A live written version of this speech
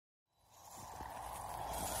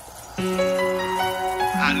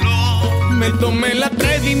Aló. Me tomé el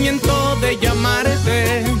atrevimiento de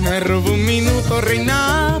llamarte. Me robé un minuto,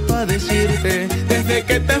 reina, para decirte: desde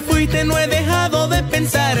que te fuiste no he dejado de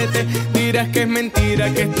pensarte. Dirás que es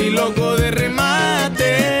mentira, que estoy loco de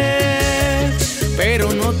remate,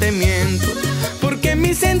 pero no te miento, porque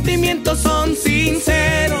mis sentimientos son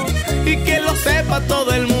sinceros. Y que lo sepa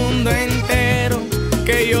todo el mundo entero,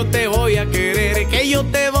 que yo te voy a querer, que yo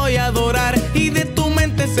te voy a adorar, y de tu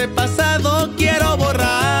mente ese pasado quiero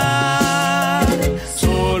borrar.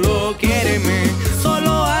 Solo quiéreme,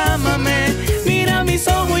 solo ámame, mira mis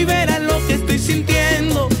ojos y verás lo que estoy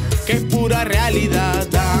sintiendo, que es pura realidad.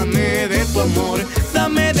 Dame de tu amor,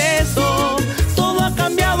 dame de eso. Todo ha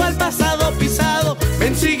cambiado, al pasado pisado.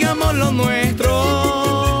 Ven, sigamos lo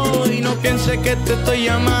nuestro, y no pienses que te estoy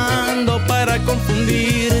llamando para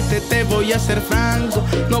confundirte. Te voy a ser franco,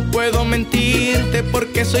 no puedo mentirte,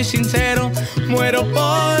 porque soy sincero. Muero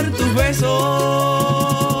por tus besos.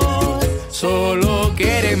 Solo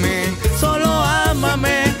quiéreme, solo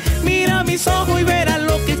ámame, mira mis ojos y verás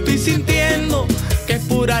lo que estoy sintiendo, que es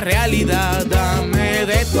pura realidad. Dame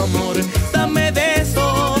de tu amor, dame de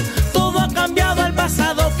eso. Todo ha cambiado, al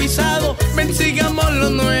pasado pisado. Ven, sigamos lo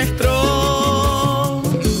nuestro.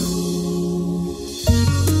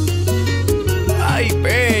 Ay,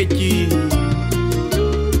 Pechi.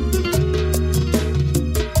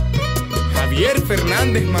 Javier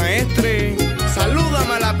Fernández, maestre.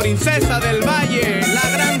 Salúdame a la princesa del valle, la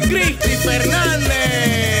gran Cristi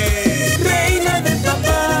Fernández, reina de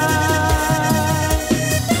papá.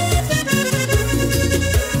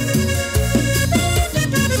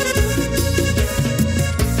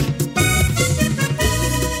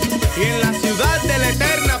 Y en la ciudad de la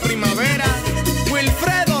eterna primavera,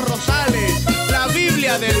 Wilfredo Rosales, la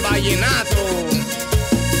Biblia del vallenato.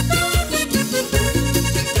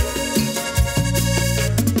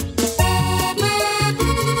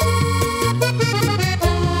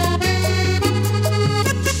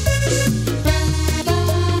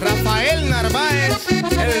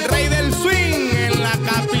 El rey del swing en la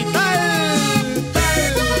capital.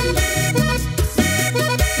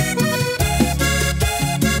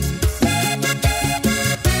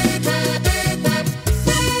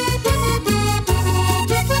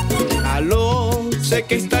 Aló, sé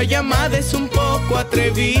que esta llamada es un poco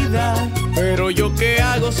atrevida, pero yo qué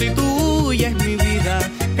hago si tuya es mi vida.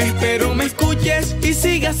 Espero me escuches y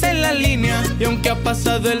sigas en la línea, y aunque ha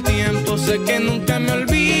pasado el tiempo sé que nunca me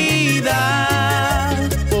olvidas,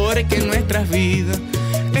 porque nuestras vidas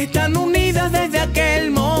están unidas desde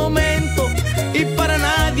aquel momento, y para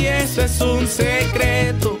nadie eso es un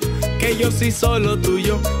secreto, que yo soy solo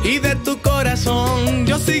tuyo y de tu corazón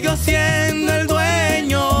yo sigo siendo el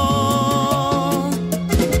dueño.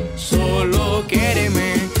 Solo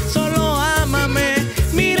quiéreme, solo ámame,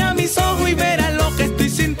 mira mis ojos y verás lo que estoy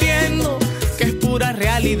sintiendo, que es pura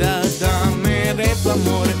realidad. Dame de tu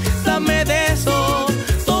amor, dame de eso.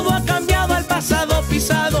 Todo ha cambiado, al pasado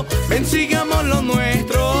pisado. Ven, sigamos lo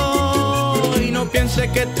nuestro, y no pienses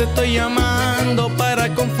que te estoy llamando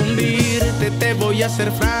para confundirte. Te voy a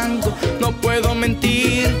ser franco, no puedo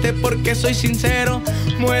mentirte, porque soy sincero.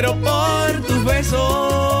 Muero por tus besos.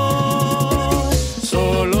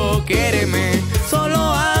 Solo quiéreme, solo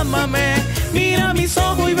ámame, mira mis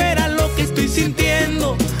ojos y verás lo que estoy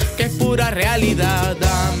sintiendo, que es pura realidad.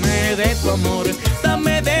 Dame de tu amor,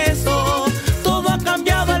 dame de eso. Todo ha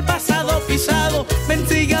cambiado, al pasado pisado. Ven,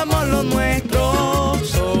 sigamos lo nuestro.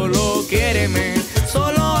 Solo quiéreme,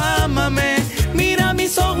 solo ámame, mira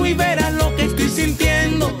mis ojos y verás lo que estoy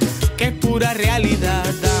sintiendo, que es pura realidad.